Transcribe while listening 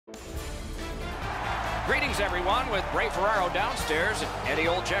Greetings, everyone, with Ray Ferraro downstairs and Eddie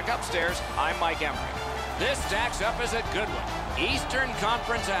Olczyk upstairs. I'm Mike Emery. This stacks up as a good one. Eastern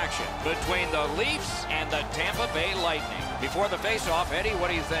Conference action between the Leafs and the Tampa Bay Lightning. Before the face-off, Eddie, what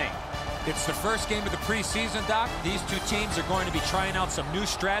do you think? It's the first game of the preseason, Doc. These two teams are going to be trying out some new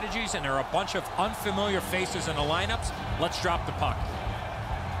strategies, and there are a bunch of unfamiliar faces in the lineups. Let's drop the puck.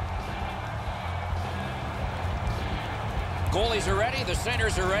 Goalies are ready, the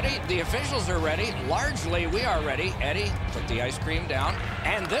centers are ready, the officials are ready. Largely, we are ready. Eddie, put the ice cream down.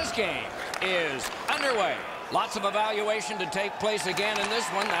 And this game is underway. Lots of evaluation to take place again in this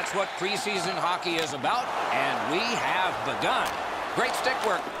one. That's what preseason hockey is about. And we have begun. Great stick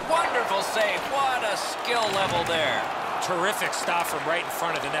work. Wonderful save. What a skill level there. Terrific stop from right in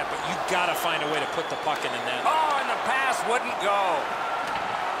front of the net, but you got to find a way to put the puck in the net. Oh, and the pass wouldn't go.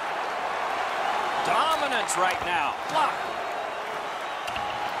 Dominance right now. Look.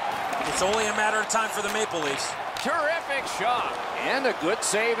 It's only a matter of time for the Maple Leafs. Terrific shot. And a good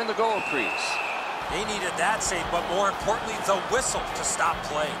save in the goal crease. They needed that save, but more importantly, the whistle to stop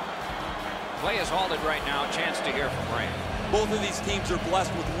play. Play is halted right now. Chance to hear from Ray. Both of these teams are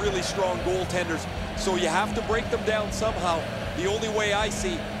blessed with really strong goaltenders, so you have to break them down somehow. The only way I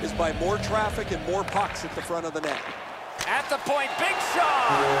see is by more traffic and more pucks at the front of the net. At the point, big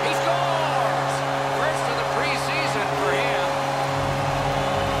shot! He scores! First of the preseason for him.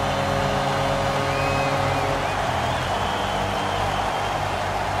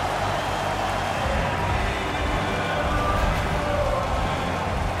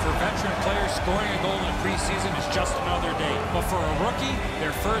 Veteran players scoring a goal in the preseason is just another day. But for a rookie,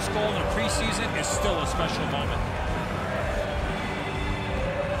 their first goal in the preseason is still a special moment.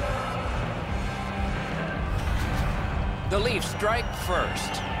 The Leafs strike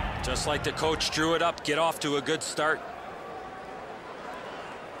first. Just like the coach drew it up, get off to a good start.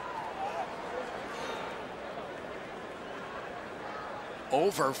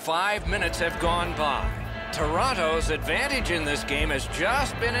 Over 5 minutes have gone by. Toronto's advantage in this game has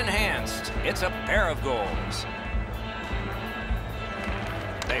just been enhanced. It's a pair of goals.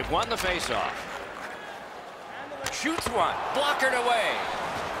 They've won the faceoff. Shoots one. Blockered away.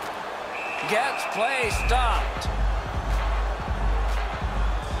 Gets play stopped.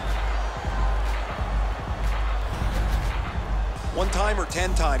 One time or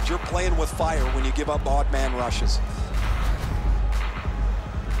 10 times, you're playing with fire when you give up odd man rushes.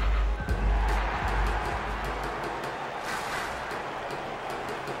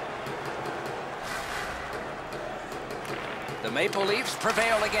 The Maple Leafs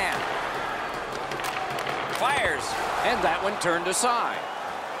prevail again. Fires, and that one turned aside.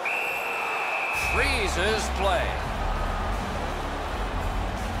 Freezes play.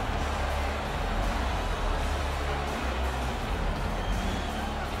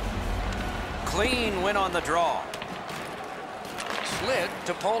 Clean win on the draw. Slid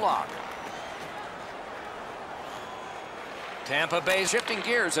to Pollock. Tampa Bay shifting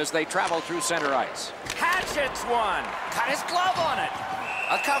gears as they travel through center ice. Hatchets one. Got his glove on it.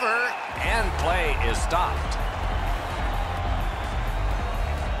 A cover, and play is stopped.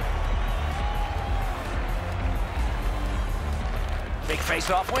 Big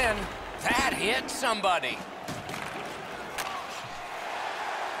face-off win. That hit somebody.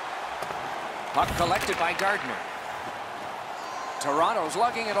 Puck collected by Gardner. Toronto's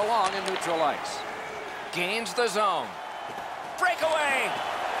lugging it along in neutral ice. Gains the zone. Breakaway!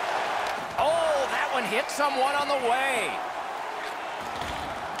 Oh, that one hit someone on the way.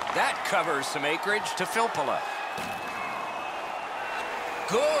 That covers some acreage to Filppula.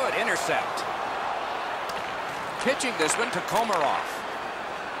 Good intercept. Pitching this one to Komarov.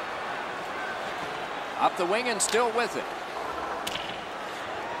 Up the wing and still with it.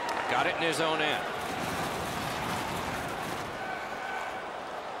 Got it in his own end.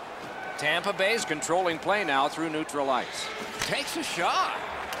 Tampa Bay's controlling play now through neutral ice. Takes a shot.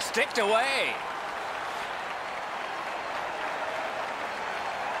 Sticked away.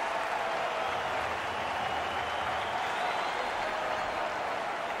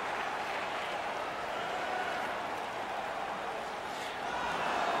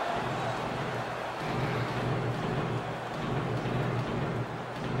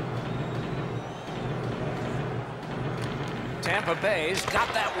 Tampa Bay's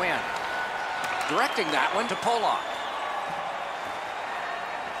got that win. Directing that one to Pollock.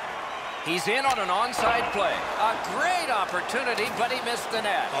 He's in on an onside play. A great opportunity, but he missed the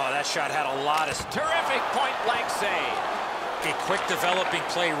net. Oh, that shot had a lot of... Terrific point-blank save. A quick developing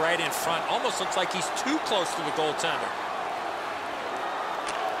play right in front. Almost looks like he's too close to the goaltender.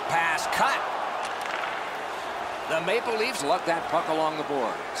 Pass cut. The Maple Leafs lug that puck along the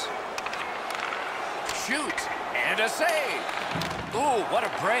boards. Shoots. And a save. Ooh, what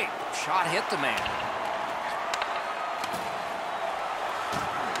a break. Shot hit the man.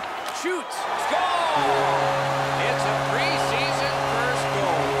 Shoots. Score! It's a preseason first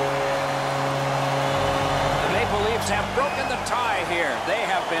goal. The Maple Leafs have broken the tie here. They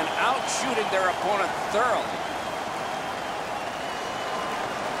have been out shooting their opponent thoroughly.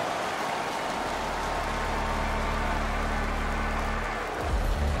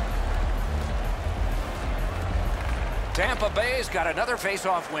 Tampa Bay's got another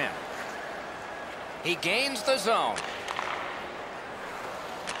face-off win. He gains the zone.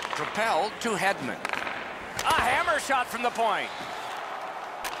 Propelled to Hedman. A hammer shot from the point.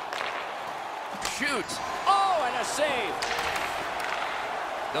 Shoots. Oh, and a save.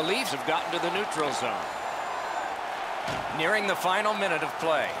 The Leafs have gotten to the neutral zone. Nearing the final minute of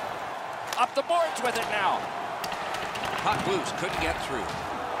play. Up the boards with it now. Puck loose, couldn't get through.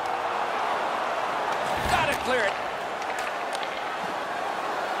 Gotta clear it.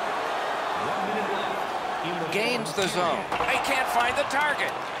 Gains the zone. They can't find the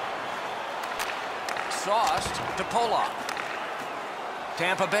target. Sauced to Polak.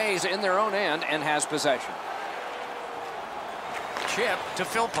 Tampa Bay's in their own end and has possession. Chip to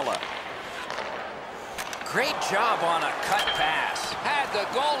Filppula. Great job on a cut pass. Had the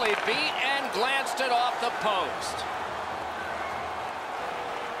goalie beat and glanced it off the post.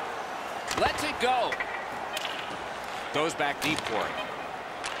 Lets it go. Goes back deep for it.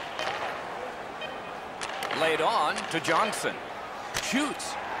 Laid on to Johnson.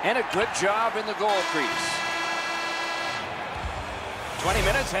 Shoots. And a good job in the goal crease. 20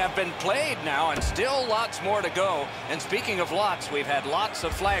 minutes have been played now and still lots more to go. And speaking of lots, we've had lots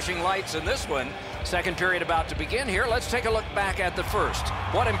of flashing lights in this one. Second period about to begin here. Let's take a look back at the first.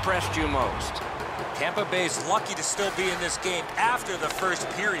 What impressed you most? Tampa Bay's lucky to still be in this game after the first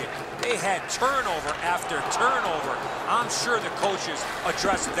period. They had turnover after turnover. I'm sure the coaches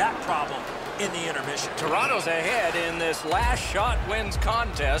addressed that problem in the intermission. Toronto's ahead in this last shot wins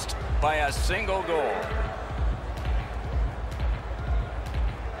contest by a single goal.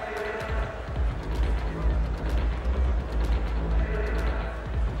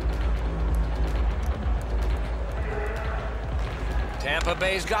 Tampa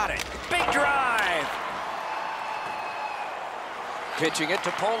Bay's got it. Big drive. Pitching it to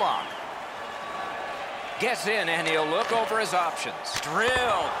Polak. Gets in, and he'll look over his options.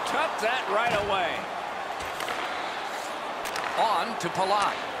 Drill. Took that right away. On to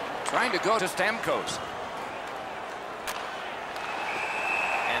Polak. Trying to go to Stamkos.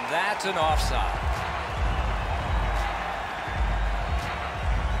 And that's an offside.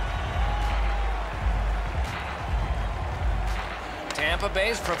 Tampa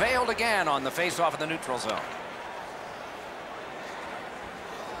Bay's prevailed again on the face-off in the neutral zone.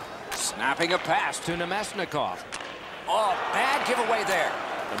 Snapping a pass to Nemesnikov. Oh, bad giveaway there.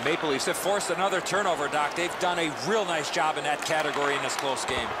 The Maple Leafs have forced another turnover, Doc. They've done a real nice job in that category in this close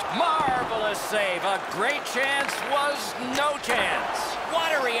game. Marvelous save. A great chance was no chance.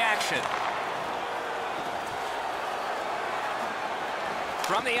 What a reaction.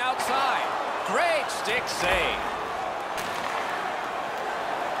 From the outside. Great stick save.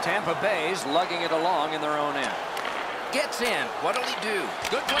 Tampa Bay's lugging it along in their own end. Gets in. What'll he do?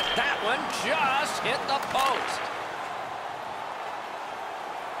 Good look. That one just hit the post.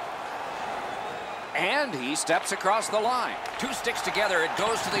 And he steps across the line. Two sticks together. It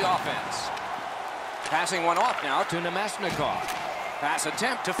goes to the offense. Passing one off now to Nemesnikov. Pass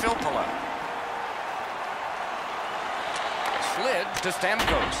attempt to Filppula. Slid to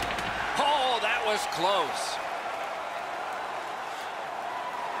Stamkos. Oh, that was close.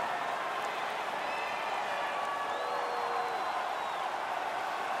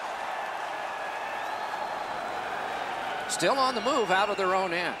 Still on the move out of their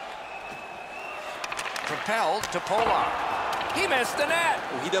own end. Propelled to Polak. He missed the net.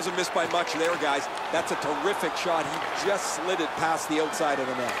 Well, he doesn't miss by much there, guys. That's a terrific shot. He just slid it past the outside of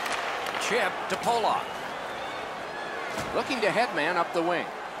the net. Chip to Polak. Looking to Hedman up the wing.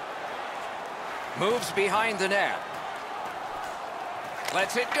 Moves behind the net.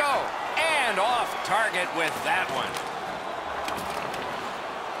 Lets it go. And off target with that one.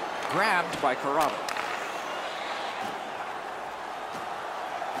 Grabbed by Corrado.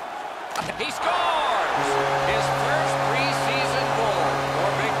 He scores! His first preseason goal.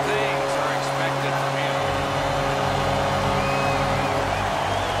 More big things are expected from him.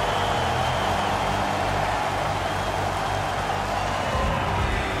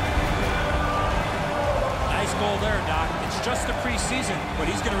 Nice goal there, Doc. It's just the preseason, but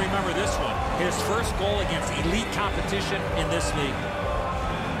he's going to remember this one. His first goal against elite competition in this league.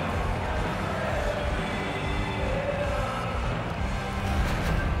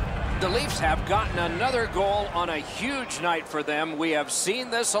 The Leafs have gotten another goal on a huge night for them. We have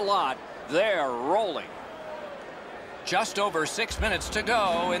seen this a lot. They're rolling. Just over 6 minutes to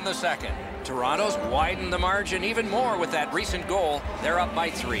go in the second. Toronto's widened the margin even more with that recent goal. They're up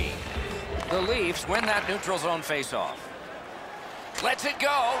by 3. The Leafs win that neutral zone faceoff. Lets it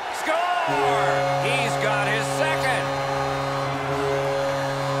go. Score! He's got his second.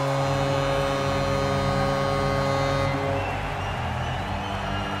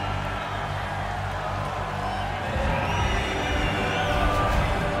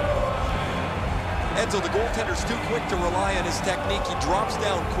 Edzo, the goaltender's too quick to rely on his technique. He drops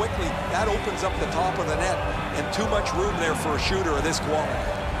down quickly. That opens up the top of the net, and too much room there for a shooter of this quality.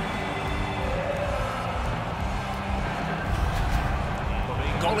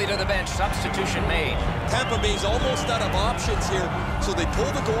 Goalie to the bench. Substitution made. Tampa Bay's almost out of options here, so they pull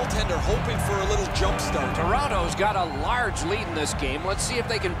the goaltender, hoping for a little jump start. Toronto's got a large lead in this game. Let's see if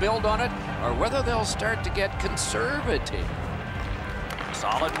they can build on it, or whether they'll start to get conservative.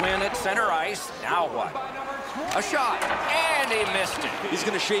 Solid win at center ice. Now what? A shot, and he missed it. He's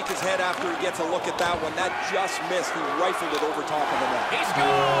going to shake his head after he gets a look at that one. That just missed. He rifled it over top of the net. He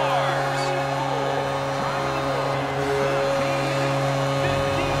scores!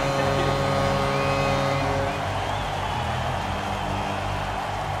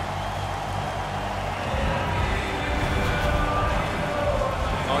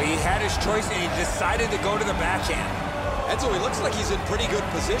 Oh, he had his choice, and he decided to go to the backhand. Edzo, he looks like he's in pretty good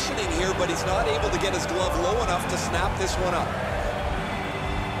positioning here, but he's not able to get his glove low enough to snap this one up.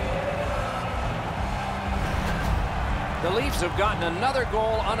 The Leafs have gotten another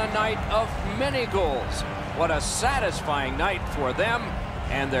goal on a night of many goals. What a satisfying night for them,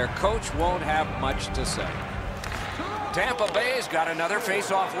 and their coach won't have much to say. Tampa Bay's got another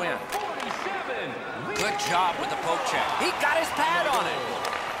face-off win. Good job with the poke check. He got his pad on it.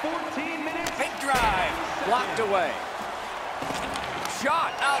 14 minutes. Big drive. Blocked away.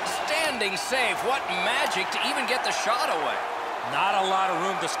 Shot. Outstanding save. What magic to even get the shot away. Not a lot of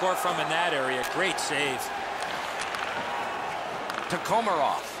room to score from in that area. Great save. To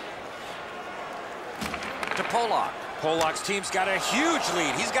Komarov. To Polak. Polak's team's got a huge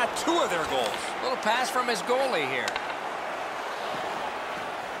lead. He's got 2 of their goals. Little pass from his goalie here.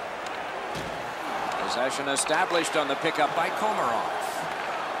 Possession established on the pickup by Komarov.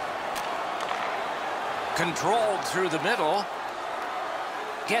 Controlled through the middle.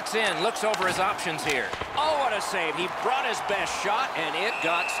 Gets in, looks over his options here. Oh, what a save. He brought his best shot, and it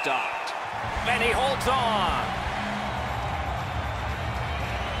got stopped. And he holds on.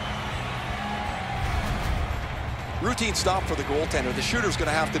 Routine stop for the goaltender. The shooter's going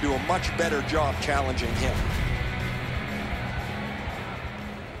to have to do a much better job challenging him.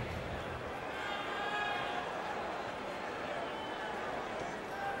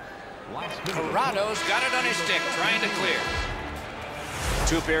 Toronto's got it on his stick, trying to clear.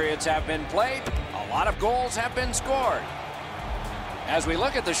 2 periods have been played. A lot of goals have been scored. As we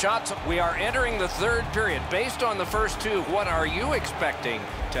look at the shots, we are entering the 3rd period. Based on the first 2, what are you expecting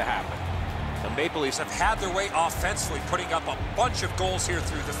to happen? The Maple Leafs have had their way offensively, putting up a bunch of goals here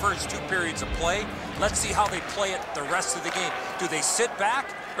through the first 2 periods of play. Let's see how they play it the rest of the game. Do they sit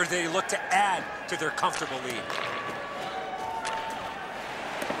back, or do they look to add to their comfortable lead?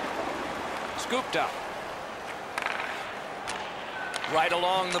 Scooped up. Right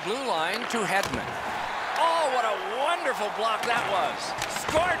along the blue line to Hedman. Oh, what a wonderful block that was.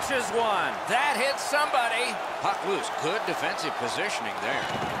 Scorches one. That hits somebody. Puck loose. Good defensive positioning there.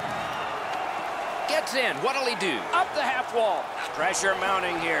 Gets in. What'll he do? Up the half wall. Pressure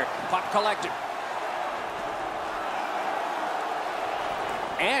mounting here. Puck collected.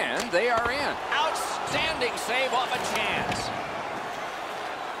 And they are in. Outstanding save off a chance.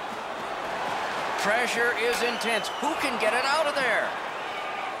 Pressure is intense. Who can get it out of there?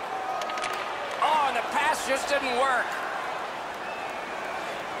 Oh, and the pass just didn't work.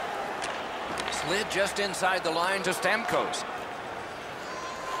 Slid just inside the line to Stamkos.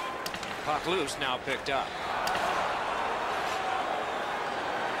 Puck loose, now picked up.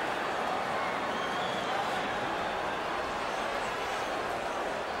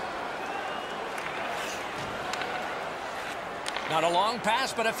 Not a long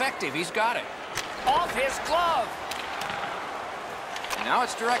pass, but effective. He's got it. Off his glove. And now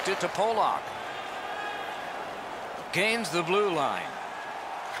it's directed to Polak. Gains the blue line.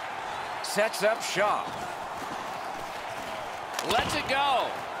 Sets up Shaw. Lets it go.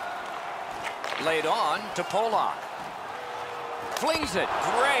 Laid on to Polak. Flings it.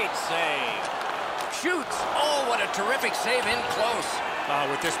 Great save. Shoots. Oh, what a terrific save in close.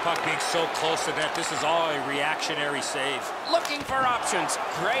 With this puck being so close to net, this is all a reactionary save. Looking for options.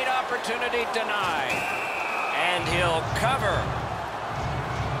 Great opportunity denied. And he'll cover.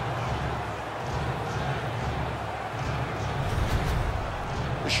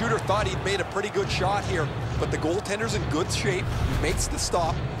 The shooter thought he'd made a pretty good shot here, but the goaltender's in good shape. He makes the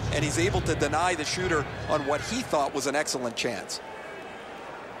stop, and he's able to deny the shooter on what he thought was an excellent chance.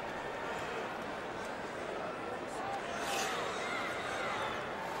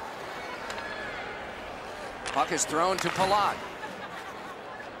 Puck is thrown to Palat.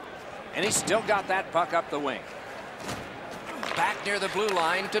 And he's still got that puck up the wing. Back near the blue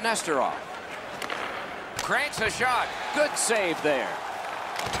line to Nesterov. Cranks a shot. Good save there.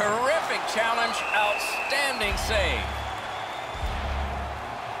 Terrific challenge. Outstanding save.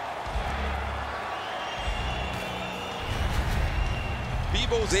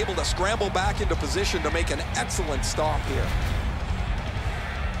 Bibo's able to scramble back into position to make an excellent stop here.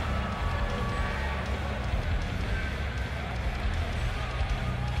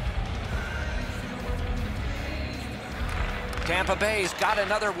 Tampa Bay's got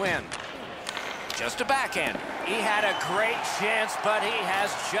another win. Just a backhand. He had a great chance, but he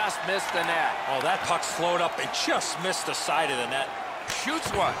has just missed the net. Oh, that puck's flown up and just missed the side of the net. Shoots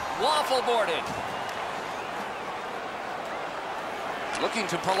one. Waffle boarded. Looking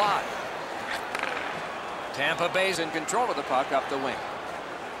to Palat. Tampa Bay's in control of the puck up the wing.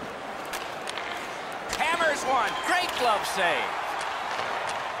 Hammers one. Great glove save.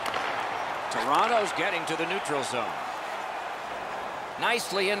 Toronto's getting to the neutral zone.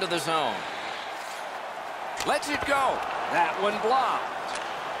 Nicely into the zone. Lets it go. That one blocked.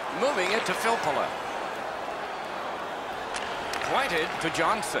 Moving it to Filppula. Pointed to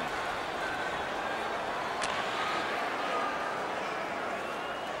Johnson.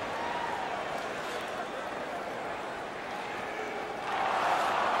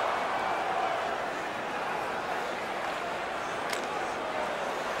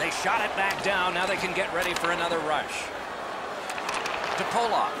 They shot it back down. Now they can get ready for another rush. To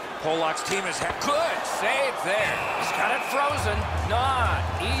Polak. Polak's team is good save there. He's got it frozen. Not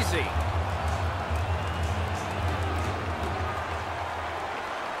easy.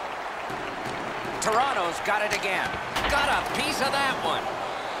 Toronto's got it again. Got a piece of that one.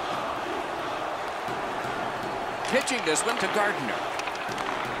 Pitching this one to Gardner.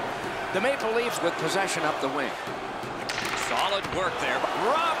 The Maple Leafs with possession up the wing. Solid work there.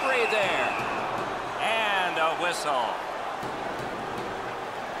 Robbery there. And a whistle.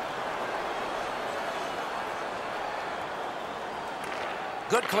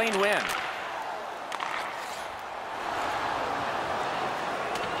 Good clean win.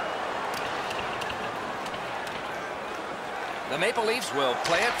 The Maple Leafs will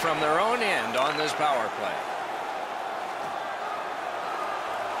play it from their own end on this power play.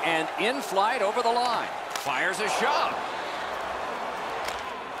 And in flight over the line. Fires a shot.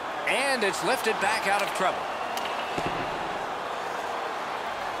 And it's lifted back out of trouble.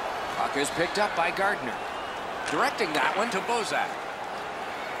 Puck is picked up by Gardner. Directing that one to Bozak.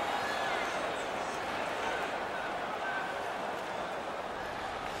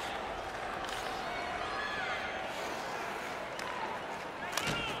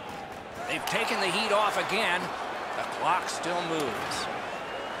 They've taken the heat off again. The clock still moves.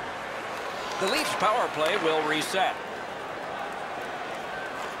 The Leafs power play will reset.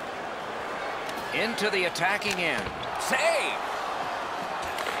 Into the attacking end. Save!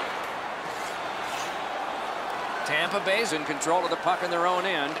 Tampa Bay's in control of the puck in their own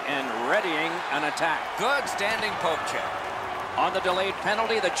end and readying an attack. Good standing poke check. On the delayed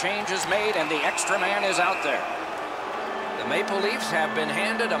penalty, the change is made and the extra man is out there. The Maple Leafs have been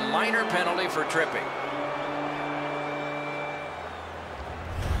handed a minor penalty for tripping.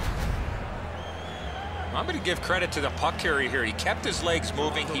 I'm going to give credit to the puck carrier here. He kept his legs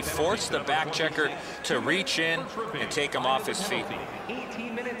moving. He forced the back checker to reach in and take him off his feet.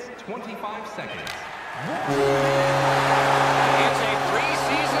 18 minutes, 25 seconds. It's a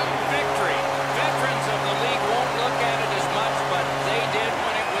preseason victory. Veterans of the league won't look at it as much, but they did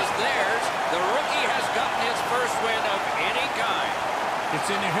when it was theirs. The rookie has gotten his first win of any kind. It's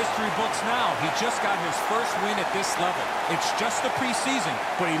in the history books now. He just got his first win at this level. It's just the preseason,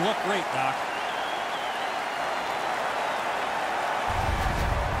 but he looked great, Doc.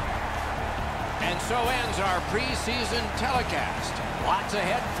 And so ends our preseason telecast. Lots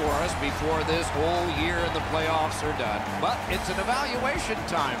ahead for us before this whole year and the playoffs are done. But it's an evaluation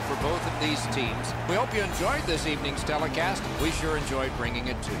time for both of these teams. We hope you enjoyed this evening's telecast. We sure enjoyed bringing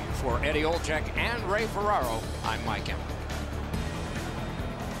it to you. For Eddie Olczyk and Ray Ferraro, I'm Mike Emmer.